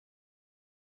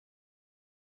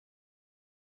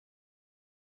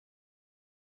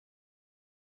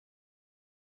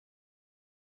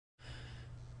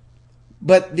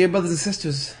But dear brothers and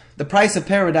sisters, the price of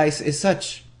paradise is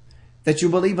such that you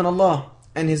believe in Allah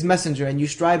and His Messenger, and you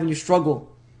strive and you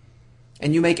struggle,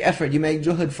 and you make effort, you make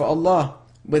juhud for Allah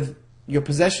with your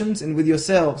possessions and with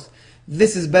yourselves.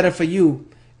 This is better for you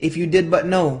if you did but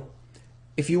know.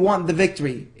 If you want the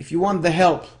victory, if you want the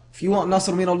help, if you want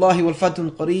Nasr min Allahi wal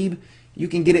Fathun Qareeb, you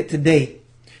can get it today.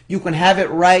 You can have it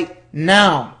right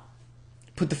now.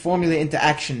 Put the formula into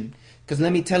action. Because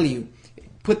let me tell you,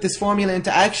 put this formula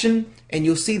into action and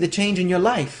you'll see the change in your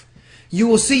life. You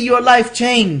will see your life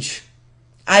change.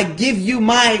 I give you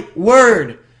my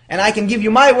word. And I can give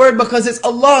you my word because it's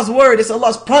Allah's word. It's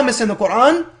Allah's promise in the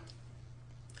Quran.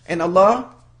 And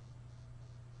Allah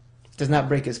does not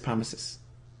break His promises.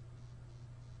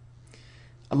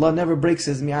 Allah never breaks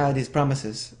His mi'ad, His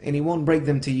promises. And He won't break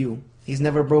them to you. He's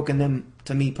never broken them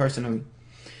to me personally.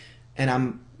 And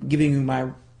I'm giving you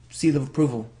my seal of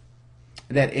approval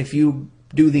that if you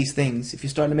do these things, if you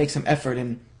start to make some effort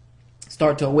and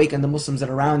start to awaken the Muslims that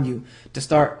are around you, to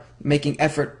start making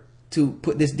effort to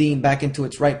put this deen back into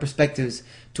its right perspectives,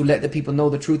 to let the people know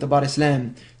the truth about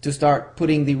Islam, to start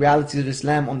putting the realities of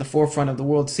Islam on the forefront of the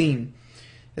world scene,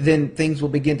 then things will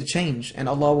begin to change and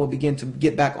Allah will begin to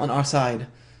get back on our side.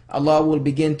 Allah will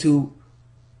begin to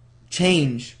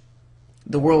change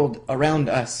the world around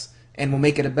us and will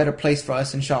make it a better place for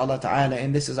us, inshaAllah ta'ala.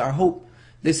 And this is our hope.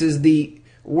 This is the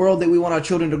world that we want our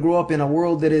children to grow up in, a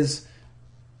world that is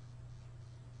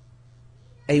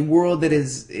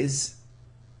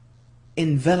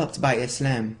enveloped by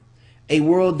Islam, a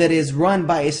world that is run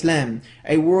by Islam,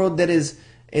 a world that is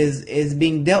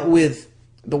being dealt with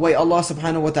the way Allah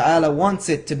subhanahu wa ta'ala wants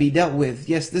it to be dealt with.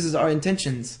 Yes, this is our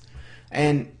intentions.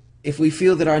 And if we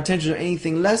feel that our intentions are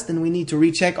anything less, then we need to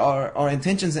recheck our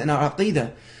intentions and our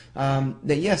aqidah.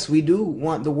 That yes, we do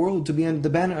want the world to be under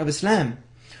the banner of Islam.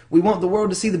 We want the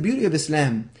world to see the beauty of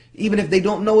Islam. Even if they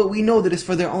don't know it, we know that it's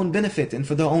for their own benefit and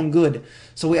for their own good.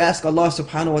 So we ask Allah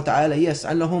subhanahu wa ta'ala, yes,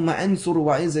 Allahumma ansur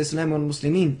wa izz Islam wal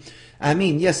Muslimin.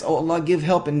 Ameen. Yes, oh Allah, give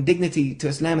help and dignity to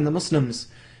Islam and the Muslims.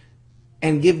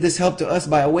 And give this help to us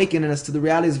by awakening us to the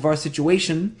realities of our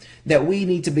situation, that we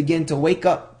need to begin to wake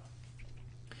up.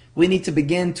 We need to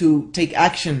begin to take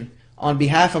action on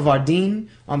behalf of our deen,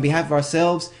 on behalf of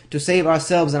ourselves, to save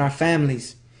ourselves and our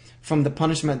families from the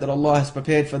punishment that Allah has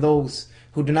prepared for those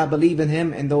who do not believe in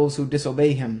Him and those who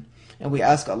disobey Him. And we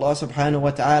ask Allah subhanahu wa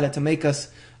ta'ala to make us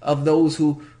of those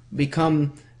who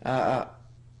become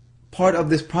part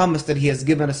of this promise that He has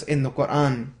given us in the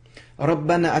Quran.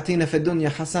 رَبَّنَا أَتِينَا فِي الدُّنْيَا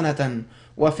حَسَنَةً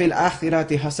وَفِي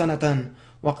الْآخِرَةِ حَسَنَةً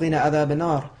وَقِنَا عَذَابَ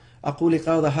النَّارِ أقول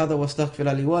قول هذا واستغفر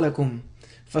لي ولكم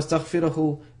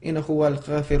فاستغفره إنه هو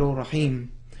الغافر الرحيم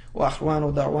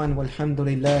وأخوان دعوان والحمد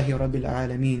لله رب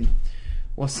العالمين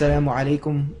والسلام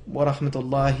عليكم ورحمة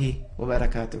الله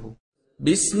وبركاته.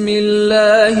 بسم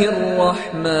الله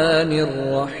الرحمن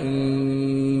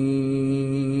الرحيم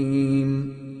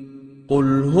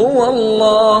قل هو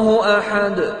الله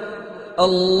أحد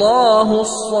الله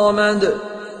الصمد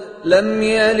لم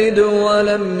يلد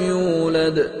ولم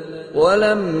يولد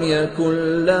ولم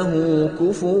يكن له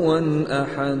كفوا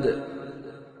أحد